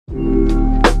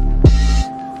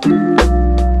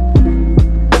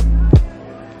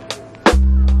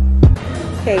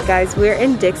Okay guys, we're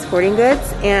in Dick's Sporting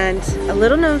Goods, and a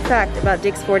little known fact about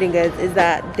Dick's Sporting Goods is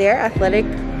that their athletic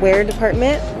wear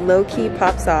department low-key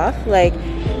pops off. Like,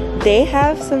 they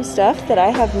have some stuff that I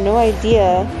have no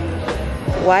idea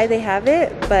why they have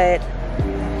it, but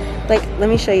like, let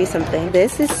me show you something.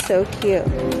 This is so cute.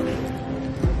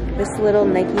 This little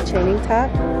Nike training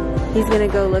top. He's gonna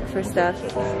go look for stuff.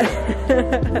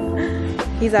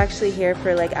 He's actually here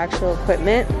for like actual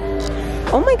equipment.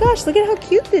 Oh my gosh, look at how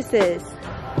cute this is.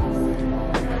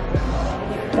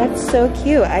 That's so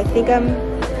cute. I think I'm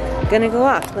gonna go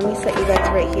off. Let me set you guys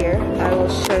right here. I will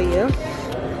show you.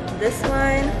 This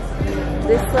one,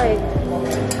 this like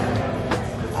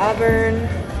auburn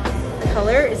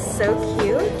color is so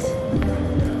cute.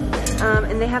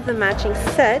 And they have the matching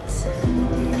set.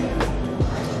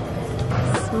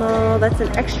 Small, that's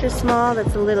an extra small,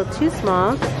 that's a little too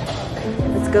small.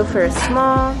 Let's go for a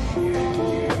small.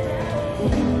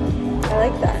 I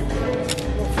like that.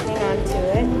 Let's hang on to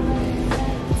it.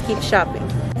 Let's keep shopping.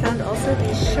 I found also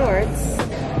these shorts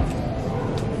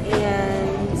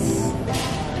and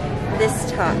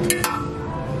this top.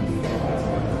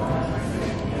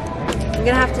 I'm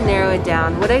gonna have to narrow it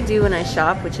down. What I do when I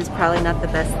shop, which is probably not the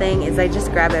best thing, is I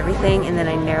just grab everything and then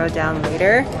I narrow down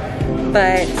later.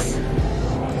 But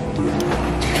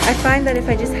I find that if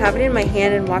I just have it in my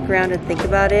hand and walk around and think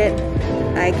about it,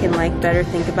 I can like better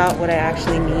think about what I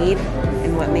actually need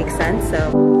and what makes sense.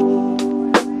 So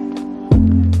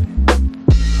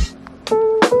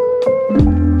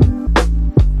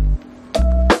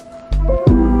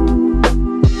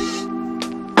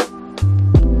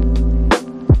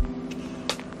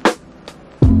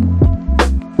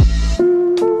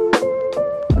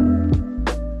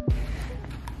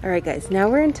alright guys, now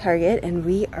we're in Target and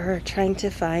we are trying to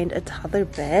find a toddler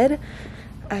bed.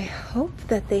 I hope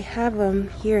that they have them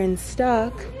here in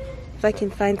stock, if I can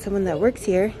find someone that works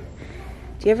here.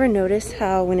 Do you ever notice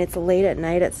how when it's late at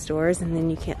night at stores and then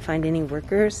you can't find any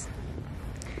workers?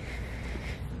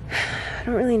 I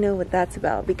don't really know what that's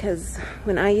about, because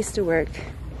when I used to work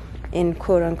in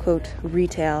quote-unquote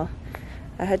retail,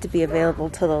 I had to be available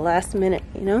till the last minute,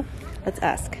 you know? Let's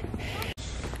ask.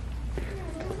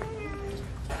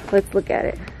 Let's look at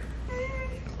it.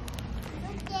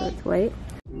 So it's white.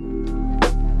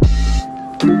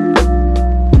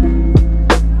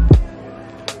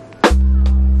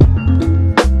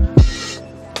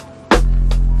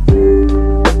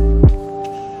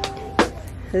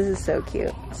 This is so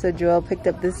cute. So Joel picked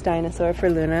up this dinosaur for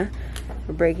Luna.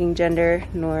 We're breaking gender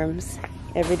norms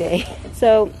every day.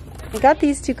 So I got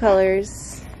these two colors.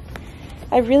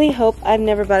 I really hope, I've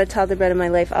never bought a toddler bed in my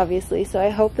life, obviously, so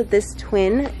I hope that this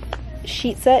twin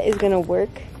sheet set is gonna work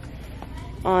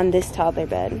on this toddler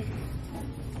bed.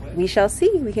 We shall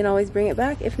see. We can always bring it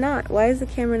back. If not, why is the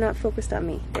camera not focused on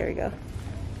me? There we go.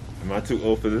 Am I too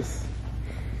old for this?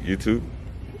 YouTube?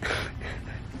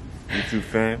 YouTube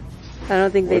fan? I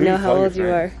don't think they know how old you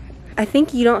are. I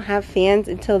think you don't have fans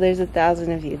until there's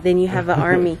 1,000 of you. Then you have an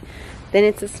army. Then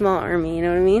it's a small army, you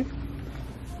know what I mean?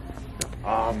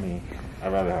 Army.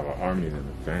 I'd rather have an army than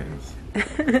the fans.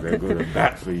 They go to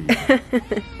bat for you.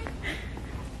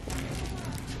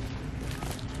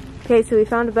 Okay, so we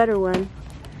found a better one.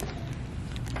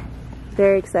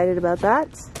 Very excited about that.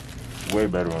 Way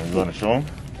better one. You want to show them?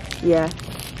 Yeah.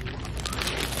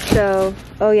 So,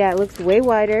 oh yeah, it looks way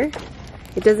wider.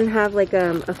 It doesn't have like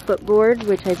a footboard,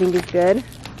 which I think is good.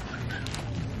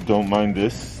 Don't mind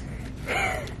this.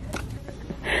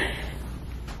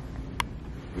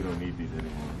 We don't need these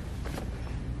anymore.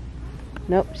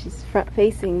 Nope, she's front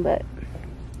facing, but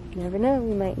you never know,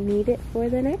 we might need it for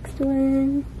the next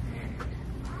one.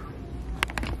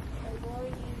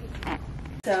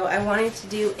 So I wanted to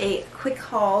do a quick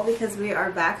haul because we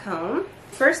are back home.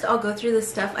 First, I'll go through the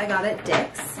stuff I got at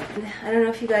Dick's. I don't know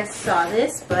if you guys saw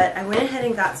this, but I went ahead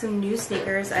and got some new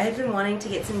sneakers. I had been wanting to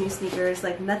get some new sneakers,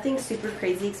 like nothing super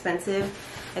crazy expensive.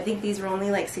 I think these were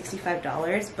only like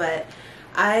 $65, but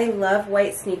I love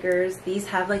white sneakers. These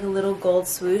have like a little gold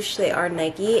swoosh. They are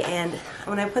Nike, and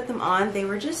when I put them on, they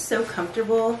were just so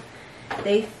comfortable.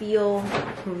 They feel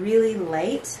really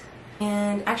light.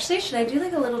 And actually, should I do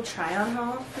like a little try-on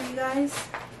haul for you guys?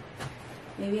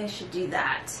 Maybe I should do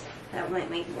that. That might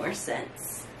make more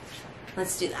sense.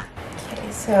 Let's do that.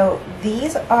 Okay, so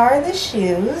these are the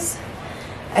shoes.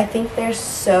 I think they're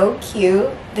so cute.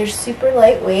 They're super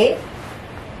lightweight.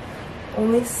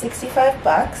 Only 65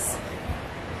 bucks.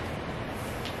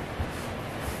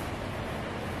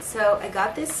 So I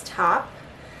got this top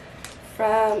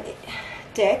from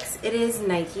Dick's. It is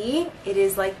Nike. It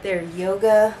is like their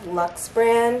Yoga Luxe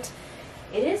brand.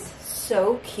 It is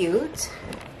so cute.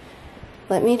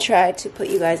 Let me try to put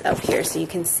you guys up here so you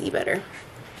can see better.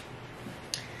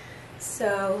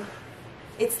 So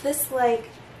it's this, like,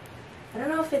 I don't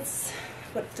know if it's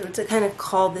what to kind of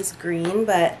call this green,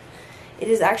 but it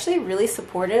is actually really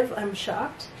supportive. I'm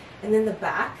shocked. And then the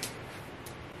back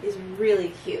is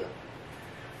really cute.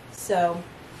 So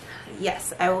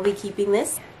yes, I will be keeping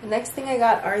this. The next thing I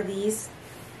got are these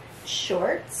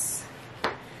shorts.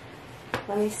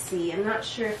 Let me see. I'm not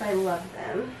sure if I love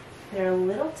them. They're a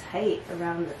little tight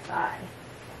around the thigh.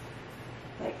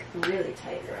 Like really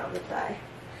tight around the thigh.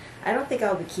 I don't think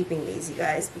I'll be keeping these, you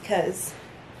guys, because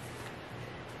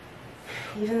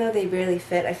even though they barely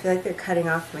fit, I feel like they're cutting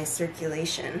off my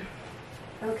circulation.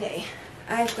 Okay,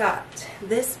 I've got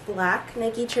this black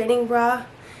Nike training bra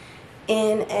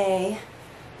in a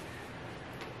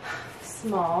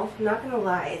small. I'm not gonna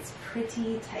lie, it's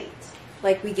pretty tight.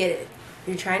 Like, we get it.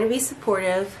 You're trying to be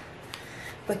supportive,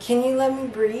 but can you let me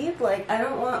breathe? Like, I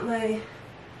don't want my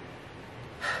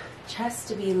chest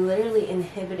to be literally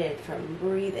inhibited from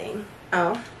breathing.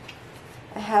 Oh,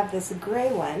 I have this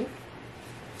gray one.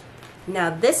 Now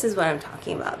this is what I'm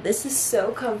talking about. This is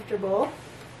so comfortable.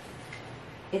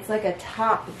 It's like a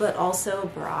top but also a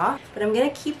bra. But I'm gonna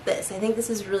keep this. I think this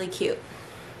is really cute.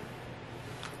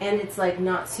 And it's like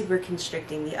not super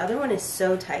constricting. The other one is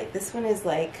so tight. This one is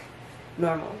like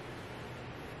normal.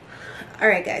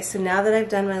 Alright guys, so now that I've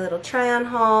done my little try on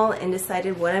haul and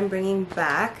decided what I'm bringing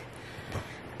back,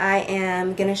 I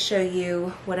am going to show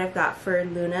you what I've got for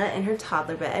Luna and her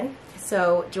toddler bed.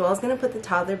 So Joel's going to put the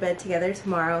toddler bed together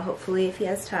tomorrow, hopefully, if he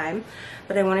has time.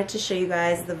 But I wanted to show you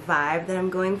guys the vibe that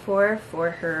I'm going for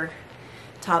her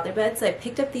toddler bed. So I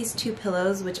picked up these two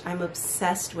pillows, which I'm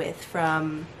obsessed with,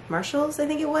 from Marshall's, I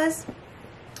think it was.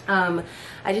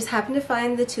 I just happened to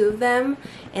find the two of them,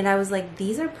 and I was like,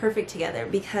 these are perfect together,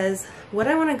 because what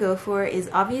I want to go for is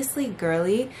obviously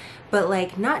girly, but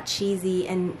like not cheesy,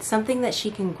 and something that she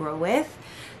can grow with.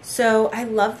 So I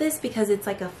love this because it's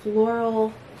like a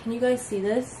floral. Can you guys see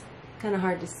this? Kind of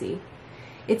hard to see.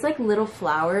 It's like little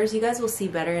flowers. You guys will see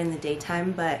better in the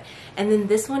daytime, but, and then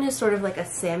this one is sort of like a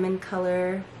salmon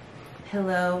color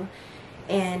pillow.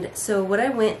 And so what I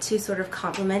went to sort of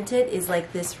complement it is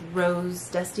like this rose,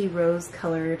 dusty rose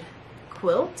colored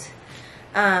quilt.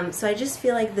 So I just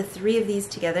feel like the three of these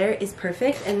together is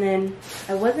perfect. And then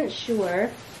I wasn't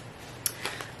sure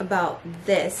about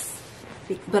this,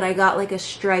 but I got like a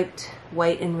striped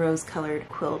white and rose colored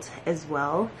quilt as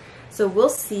well. So we'll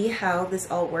see how this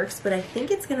all works, but I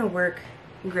think it's gonna work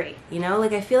great. You know,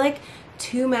 like I feel like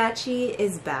too matchy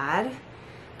is bad,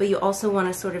 but you also want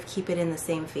to sort of keep it in the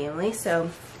same family.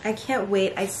 So I can't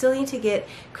wait. I still need to get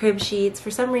crib sheets. For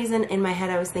some reason in my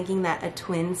head I was thinking that a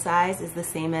twin size is the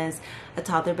same as a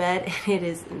toddler bed, and it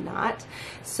is not.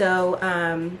 So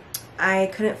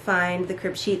I couldn't find the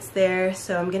crib sheets there,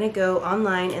 so I'm gonna go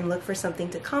online and look for something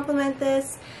to complement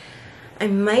this. I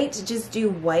might just do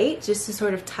white just to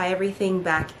sort of tie everything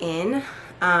back in.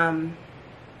 And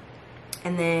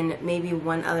then maybe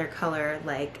one other color,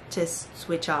 like just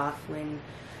switch off when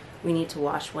we need to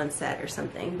wash one set or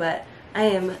something. But I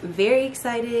am very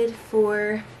excited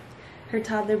for her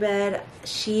toddler bed.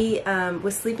 She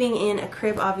was sleeping in a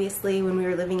crib, obviously, when we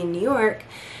were living in New York.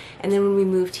 And then when we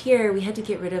moved here, we had to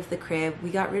get rid of the crib. We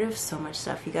got rid of so much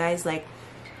stuff, you guys. Like,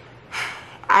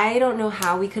 I don't know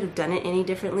how we could have done it any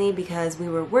differently, because we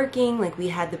were working, like we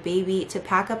had the baby. To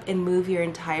pack up and move your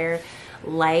entire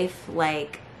life,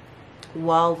 like,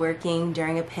 while working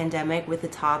during a pandemic with a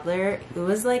toddler, it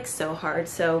was like so hard.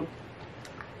 So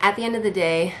at the end of the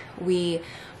day, we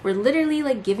were literally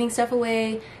like giving stuff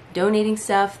away, donating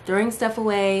stuff, throwing stuff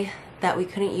away that we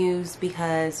couldn't use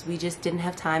because we just didn't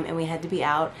have time, and we had to be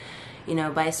out, you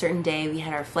know, by a certain day. We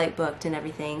had our flight booked and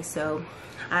everything. So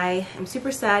I am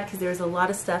super sad because there was a lot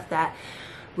of stuff that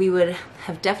we would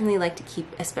have definitely liked to keep,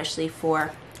 especially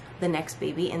for the next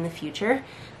baby in the future.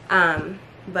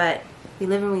 But we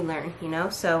live and we learn, you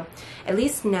know? So at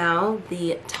least now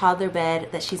the toddler bed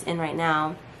that she's in right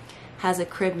now has a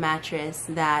crib mattress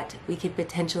that we could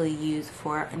potentially use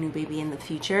for a new baby in the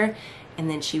future, and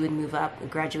then she would move up and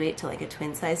graduate to like a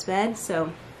twin size bed.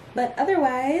 So, but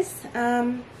otherwise,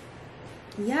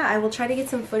 yeah, I will try to get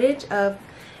some footage of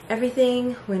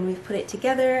everything when we've put it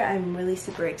together. I'm really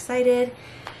super excited.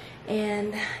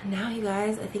 And now, you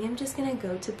guys, I think I'm just gonna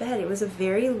go to bed. It was a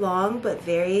very long but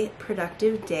very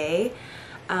productive day.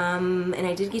 And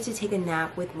I did get to take a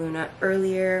nap with Luna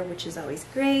earlier, which is always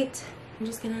great. I'm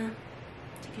just gonna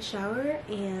take a shower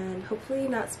and hopefully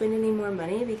not spend any more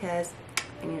money, because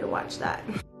I need to watch that.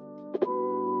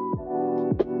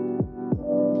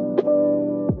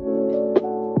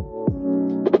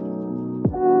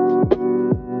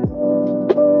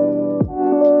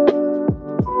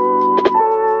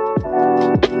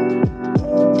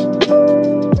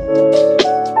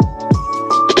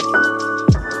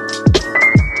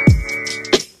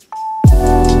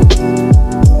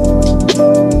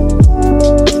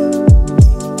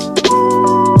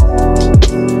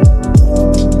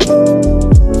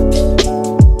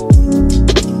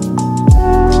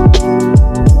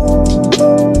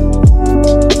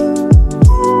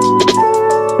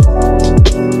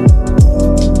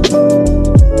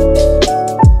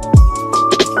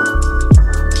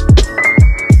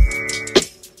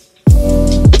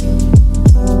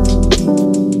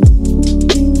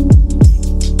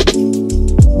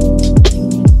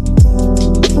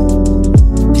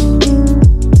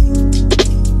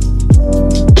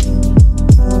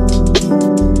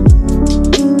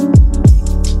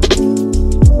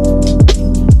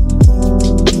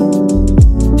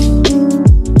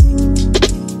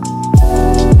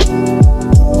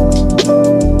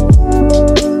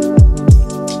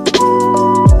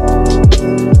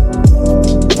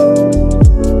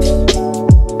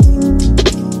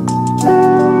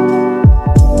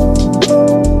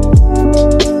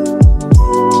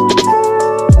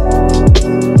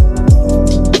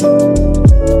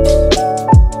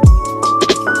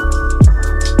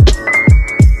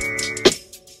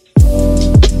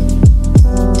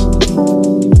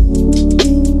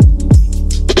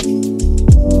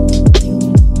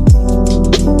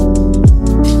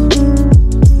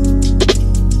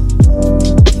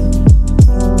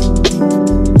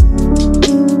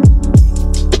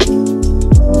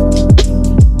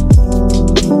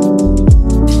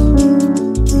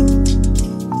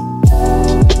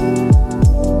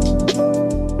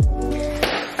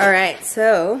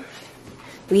 so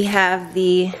we have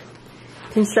the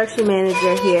construction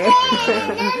manager here.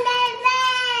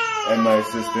 And my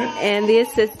assistant. And the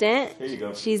assistant. Here you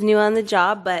go. She's new on the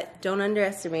job, but don't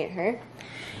underestimate her.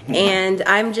 And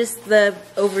I'm just the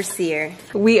overseer.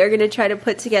 We are gonna try to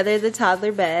put together the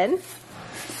toddler bed.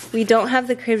 We don't have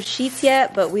the crib sheets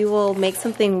yet, but we will make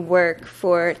something work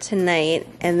for tonight.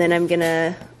 And then I'm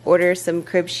gonna order some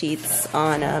crib sheets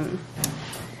on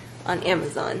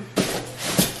Amazon.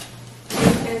 It's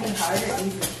gonna be hard or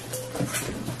easy?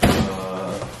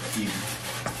 Easy.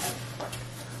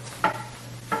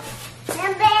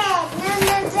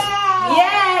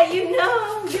 Yeah, you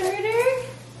know, Gerder.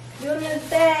 You're in the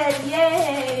bed,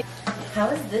 yay! How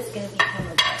is this gonna become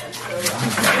a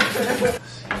bed?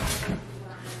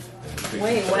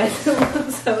 Wait, why does it look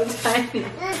so tiny?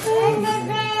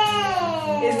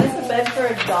 Is this a bed for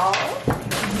a doll?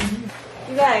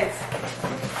 You guys,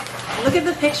 look at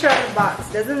the picture on the box.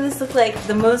 Doesn't this look like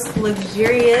the most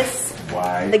luxurious?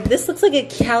 Why? Like, this looks like a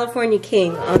California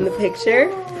king on the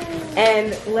picture.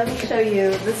 And let me show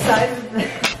you the size of the...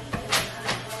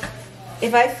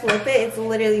 If I flip it, it's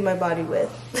literally my body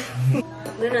width.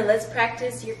 Luna, let's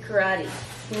practice your karate.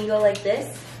 Can you go like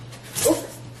this? Oh,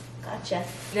 gotcha.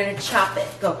 You're gonna chop it.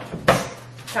 Go.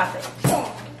 Chop it.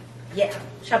 Yeah,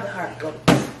 chop it hard. Go.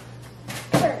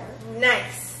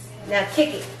 Nice. Now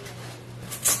kick it.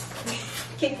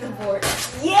 Kick the board.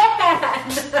 Yeah!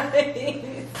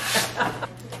 Nice.